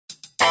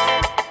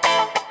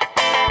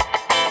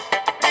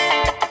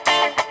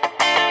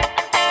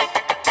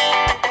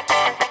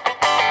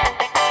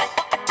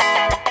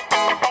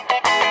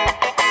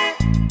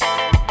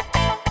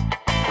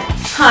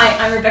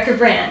I'm Rebecca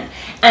Brand,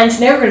 and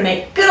today we're going to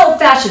make good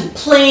old-fashioned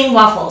plain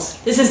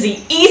waffles. This is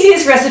the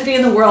easiest recipe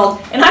in the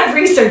world, and I've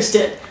researched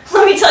it.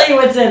 Let me tell you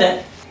what's in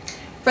it.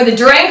 For the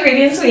dry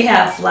ingredients, we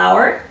have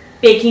flour,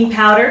 baking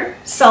powder,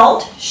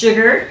 salt,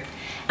 sugar,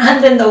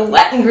 and then the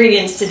wet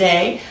ingredients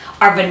today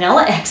are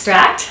vanilla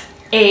extract,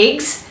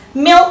 eggs,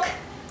 milk,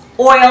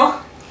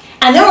 oil,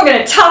 and then we're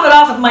going to top it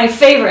off with my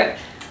favorite,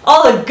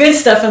 all the good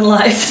stuff in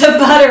life, the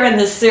butter and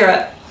the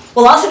syrup.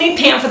 We'll also need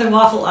pan for the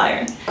waffle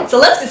iron. So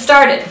let's get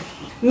started.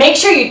 Make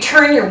sure you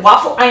turn your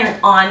waffle iron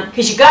on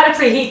because you got to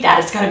preheat that.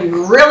 It's going to be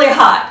really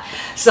hot.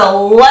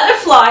 So let it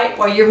fly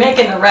while you're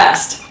making the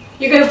rest.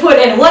 You're going to put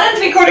in 1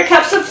 3/4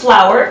 cups of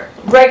flour,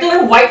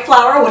 regular white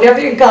flour, whatever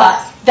you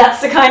got.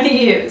 That's the kind to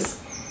use.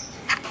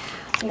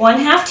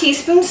 1/2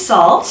 teaspoon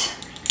salt,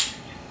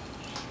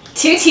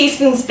 2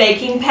 teaspoons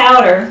baking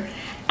powder,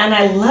 and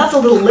I love the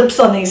little lips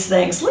on these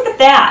things. Look at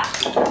that.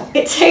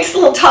 It takes a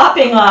little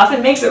topping off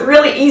and makes it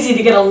really easy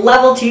to get a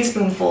level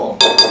teaspoonful.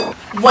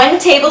 1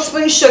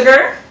 tablespoon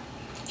sugar.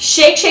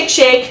 Shake, shake,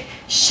 shake.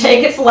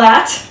 Shake it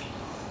flat.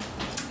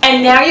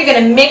 And now you're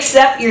going to mix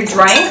up your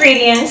dry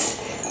ingredients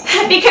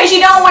because you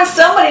don't want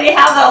somebody to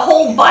have a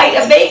whole bite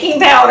of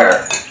baking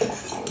powder.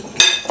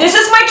 This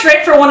is my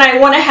trick for when I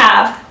want to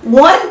have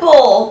 1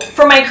 bowl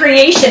for my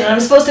creation and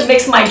I'm supposed to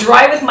mix my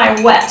dry with my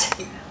wet.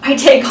 I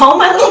take all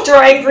my little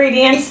dry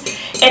ingredients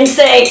and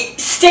say,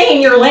 stay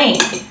in your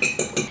lane.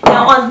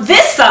 Now on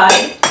this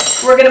side,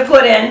 we're going to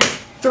put in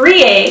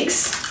 3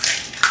 eggs.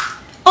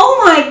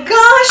 Oh my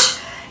gosh,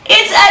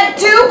 it's a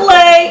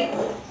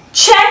double.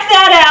 Check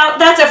that out.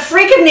 That's a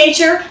freak of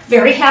nature.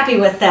 Very happy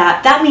with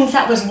that. That means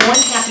that was 1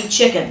 happy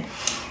chicken.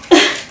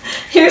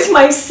 Here's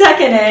my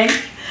second egg.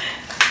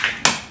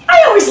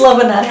 I always love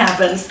when that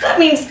happens. That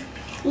means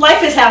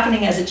life is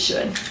happening as it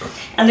should.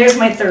 And there's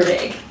my 3rd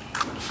egg.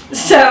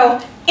 So,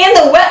 in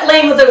the wet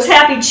lane with those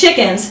happy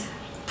chickens,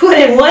 put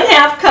in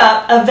 1/2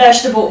 cup of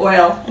vegetable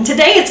oil. And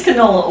today it's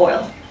canola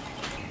oil.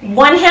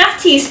 1/2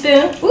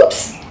 teaspoon,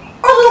 oops,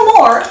 or a little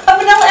more, of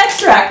vanilla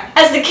extract,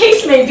 as the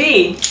case may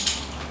be.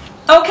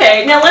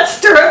 Okay, now let's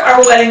stir up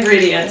our wet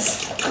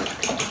ingredients.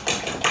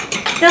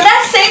 Now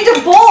that saved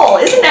a bowl,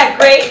 isn't that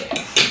great?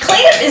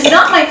 Cleanup is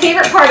not my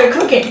favorite part of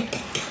cooking.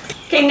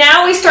 Okay,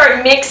 now we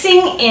start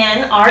mixing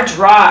in our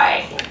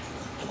dry.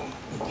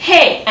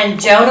 Hey, and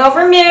don't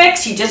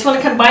overmix. You just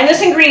want to combine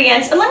those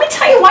ingredients. And let me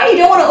tell you why you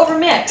don't want to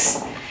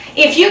overmix.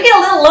 If you get a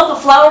little lump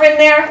of flour in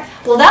there,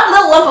 well, that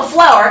little lump of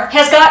flour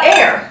has got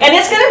air, and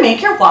it's going to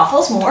make your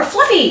waffles more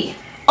fluffy.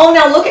 Oh,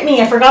 now look at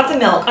me. I forgot the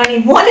milk. I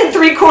need 1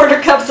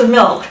 3/4 cups of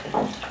milk.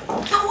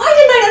 Now, why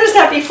didn't I notice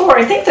that before?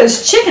 I think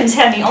those chickens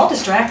had me all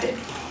distracted.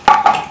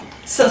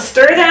 So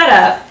stir that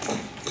up.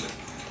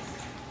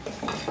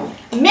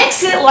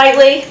 Mix it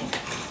lightly.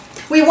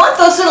 We want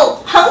those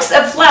little hunks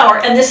of flour,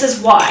 and this is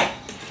why.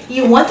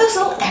 You want those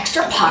little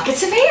extra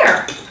pockets of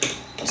air.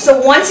 So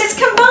once it's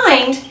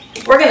combined,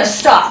 we're going to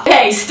stop.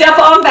 Okay, step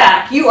on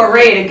back. You are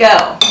ready to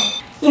go.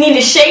 You need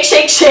to shake,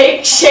 shake,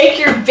 shake, shake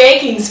your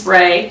baking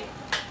spray,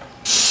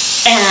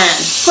 and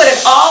put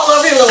it all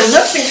over your little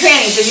nooks and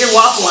crannies of your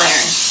waffle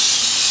iron.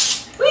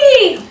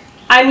 Whee!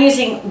 I'm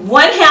using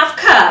 1/2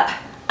 cup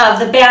of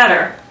the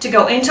batter to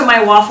go into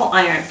my waffle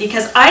iron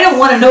because I don't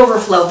want an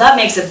overflow. That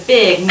makes a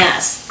big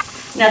mess.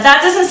 Now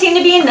that doesn't seem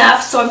to be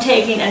enough, so I'm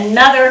taking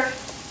another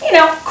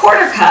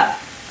 1/4 cup,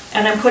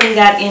 and I'm putting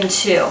that in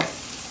too.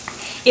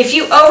 If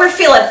you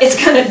overfill it, it's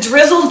going to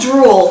drizzle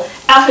drool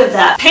out of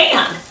that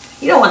pan.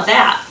 You don't want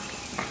that.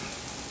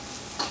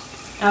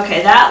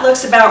 Okay, that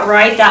looks about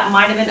right. That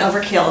might have been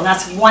overkill, and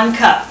that's 1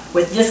 cup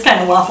with this kind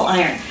of waffle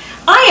iron.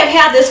 I have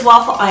had this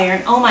waffle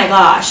iron, oh my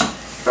gosh,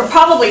 for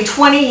probably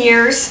 20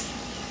 years.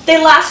 They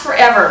last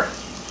forever.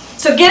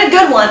 So get a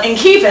good one and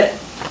keep it.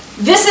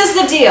 This is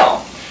the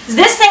deal.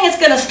 This thing is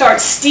going to start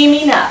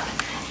steaming up.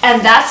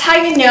 And that's how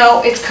you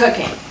know it's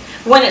cooking.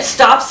 When it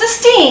stops the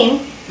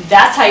steam,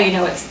 that's how you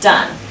know it's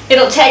done.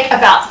 It'll take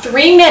about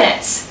 3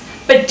 minutes.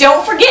 But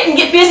don't forget and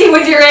get busy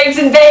with your eggs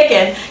and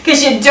bacon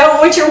because you don't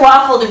want your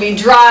waffle to be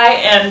dry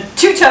and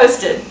too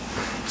toasted.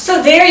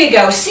 So there you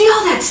go. See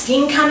all that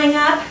steam coming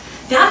up?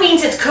 That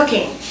means it's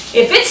cooking.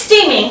 If it's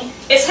steaming,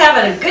 it's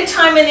having a good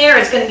time in there.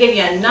 It's going to give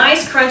you a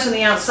nice crunch on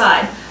the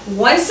outside.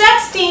 Once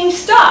that steam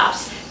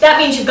stops, that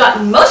means you've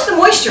gotten most of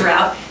the moisture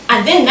out,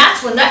 and then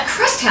that's when that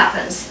crust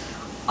happens.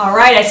 All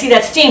right, I see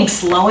that steam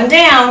slowing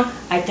down.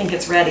 I think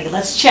it's ready.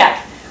 Let's check.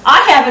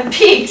 I haven't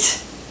peeked.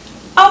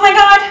 Oh my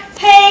God,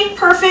 hey,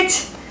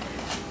 perfect.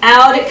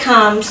 Out it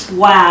comes.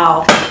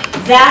 Wow,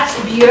 that's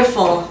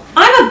beautiful.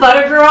 I'm a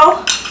butter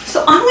girl,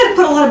 so I'm going to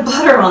put a lot of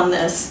butter on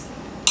this.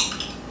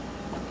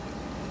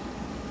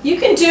 You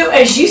can do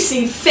as you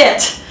see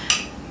fit,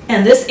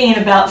 and this ain't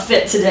about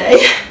fit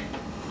today.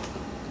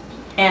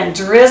 And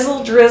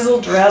drizzle, drizzle,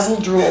 drizzle,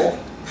 drool.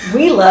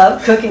 We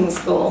love cooking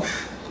school.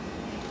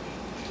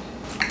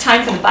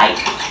 Time for the bite.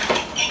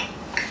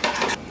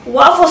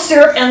 Waffle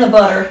syrup and the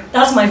butter.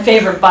 That's my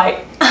favorite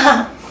bite.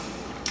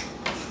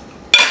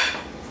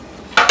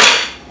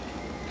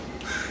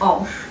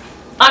 Oh,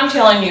 I'm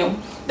telling you,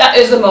 that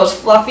is the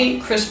most fluffy,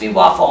 crispy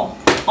waffle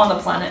on the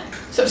planet.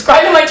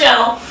 Subscribe to my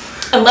channel.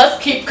 and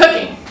let's keep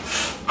cooking.